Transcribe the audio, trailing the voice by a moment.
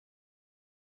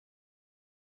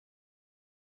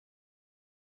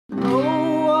No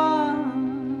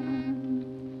one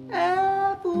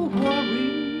ever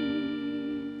worries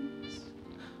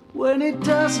when it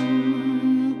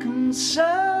doesn't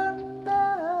concern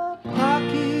the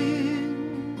pocket.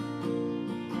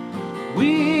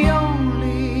 We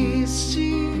only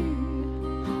see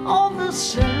all the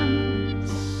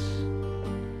sense.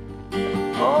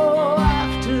 Oh,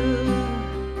 after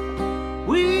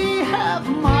we have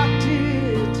mocked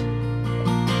it,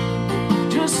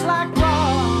 just like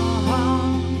wrong,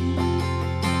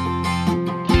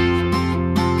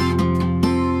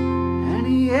 and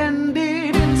he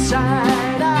ended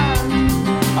inside out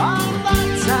on that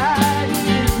side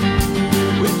in,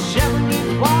 whichever it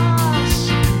was,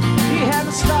 he had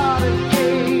to start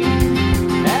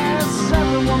again, as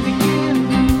everyone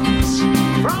begins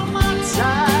from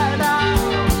outside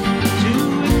out to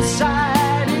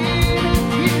inside in.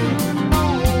 If you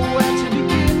know where to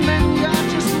begin, then you're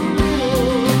just a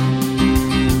little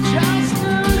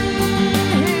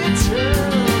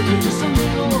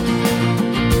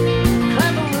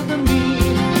cleverer than me.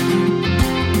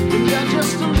 You're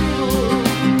just a little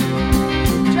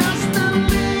cleverer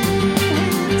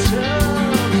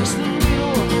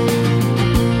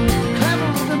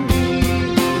than me.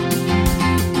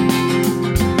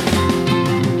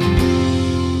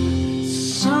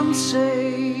 Some say,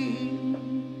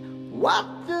 what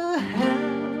the hell?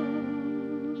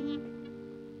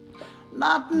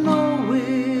 Not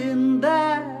knowing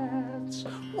that's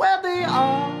where they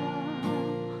are.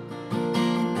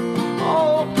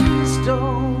 Oh, please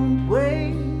don't